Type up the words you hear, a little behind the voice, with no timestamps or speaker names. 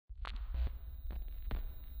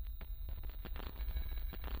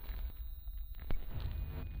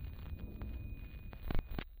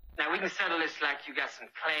Now we can settle this like you got some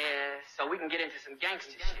class, so we can get into some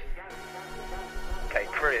gangster shit. Hey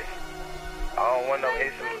Chris, I don't want no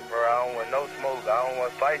issues, bro. I don't want no smoke. I don't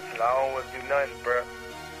want fights. I don't want to do nothing, bro.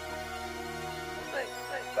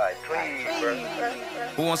 Like, please, bro.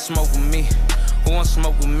 Who want smoke with me? Who want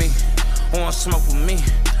smoke with me? Who want smoke with me?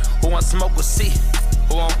 Who want smoke with C?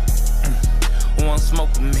 Who want smoke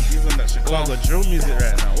with me? He's on that Chicago drill music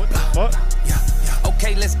right now. What the fuck?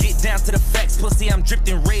 Okay, let's get down to the facts. Pussy, I'm dripped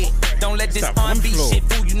in red. Don't let this R&B shit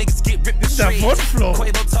fool you niggas get ripped to shreds.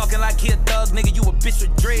 Quavo talking like he a thug, nigga, you a bitch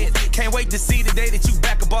with dread. Can't wait to see the day that you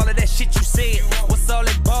back up all of that shit you said. What's all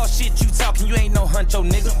that bullshit you talking? You ain't no huncho,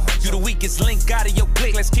 nigga. You the weakest link out of your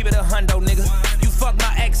clique, let's keep it a hundo, nigga. You fuck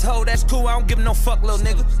my ex-hoe, that's cool, I don't give no fuck, little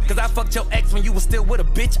nigga. Cause I fucked your ex when you was still with a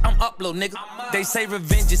bitch, I'm up, little nigga. They say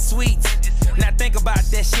revenge is sweet. Now think about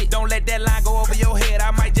that shit, don't let that line go over your head.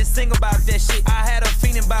 I might just sing about that shit. I had a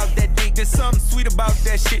feeling about that dick, there's something sweet about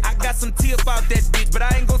that shit. I got some tea about that bitch, but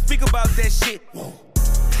I ain't gon' speak about that shit.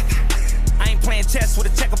 I ain't playing chess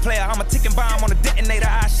with a checker player. I'm a ticking bomb on a detonator.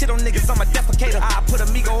 I shit on niggas, I'm a defecator. I put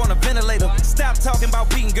amigo on a ventilator. Stop talking about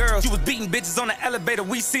beating girls. You was beating bitches on the elevator.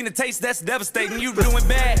 We seen the taste, that's devastating. You doing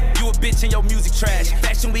bad, you a bitch and your music trash.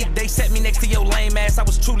 Fashion week, they set me next to your lame ass. I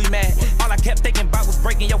was truly mad. All I kept thinking about was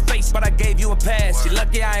breaking your face, but I gave you a pass. You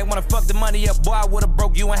lucky I ain't wanna fuck the money up, boy, I would've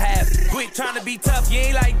broke you in half. Quit trying to be tough, you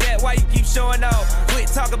ain't like that. Why you keep showing off? Quit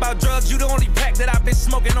talking about drugs, you the only pack that I've been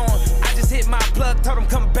smoking on. I just hit my plug, told him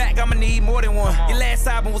come back, I'ma need more than one. Your last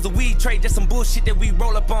album was a weed trade, just some bullshit that we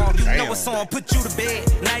roll up on. You know what's on, put you to bed.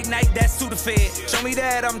 Night, night, that's Sudafed. Show me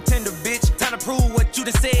that I'm tender, bitch. Time to prove what you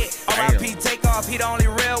done said. R.I.P. take off, he the only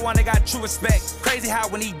real one that got true respect. Crazy how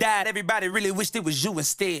when he died, everybody really wished it was you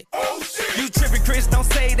instead. Oh, shit. You trippin', Chris, don't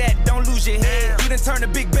say that, don't lose your head. You done turned a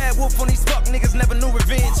big bad wolf on these fuck niggas, never knew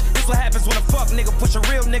revenge. This what happens when a fuck nigga push a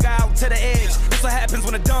real nigga out to the edge. This what happens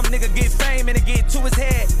when a dumb nigga get fame and it get to his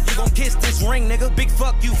head. You gon' kiss this ring, nigga. Big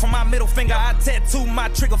fuck you from my middle finger. I tattoo my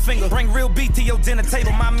trigger finger. Bring real beat to your dinner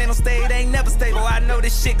table. My mental state ain't never stable. I know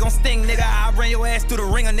this shit gon' sting, nigga. I ran your ass through the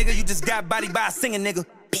ringer, nigga. You just got bodied by a singing nigga.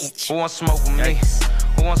 Bitch. Who want smoke with me?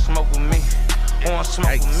 Who want smoke with me? Who want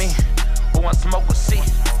smoke with me? Who want smoke with C?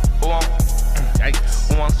 Who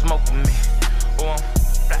want smoke with me? Who want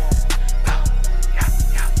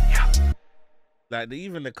like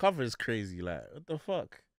even the cover is crazy. Like what the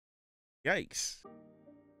fuck? Yikes.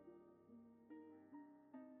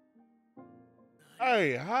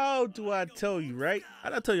 Hey, how do I tell you, right? How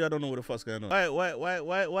do I tell you I don't know what the fuck's going on?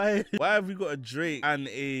 Why have we got a Drake and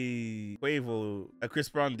a Quavo, a Chris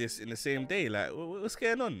Brown diss in the same day? Like, what's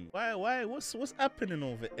going on? Why? What's happening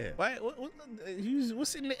over here?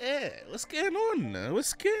 What's in the air? What's going on?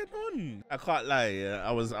 What's going on? I can't lie.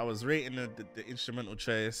 I was rating the instrumental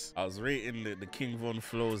choice. I was rating the King Von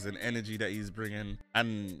flows and energy that he's bringing.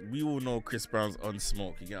 And we all know Chris Brown's on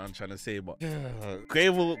smoke. You get what I'm trying to say? But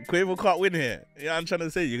Quavo can't win here. Yeah, I'm trying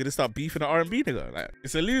to say, you're gonna start beefing the R&B nigga. Like,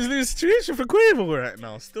 it's a lose-lose situation for Quavo right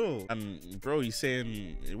now, still. And bro, he's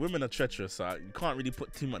saying women are treacherous, so you can't really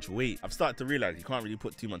put too much weight. I've started to realize you can't really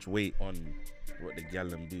put too much weight on what the gal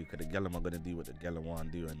them do, because the gal them are gonna do what the gal them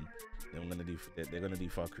want to do, and they're gonna do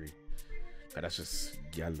fuckery. Cause that's just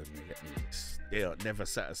gal them. They are never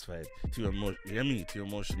satisfied. Too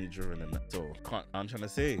emotionally driven and that. So I'm trying to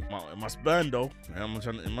say, it must burn though.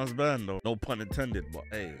 It must burn though. No pun intended, but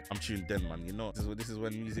hey, I'm tuned in, man. You know, this is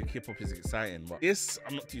when hip hop is exciting. But this,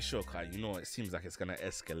 I'm not too sure, cause you know, it seems like it's gonna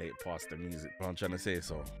escalate past the music. What I'm trying to say,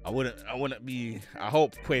 so I wouldn't be. I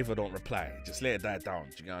hope Quavo don't reply. Just let it die down.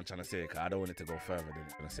 Do you get what I'm trying to say? Cause I don't want it to go further than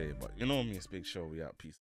I'm gonna say. But you know me, it's Big Show. We out. Peace.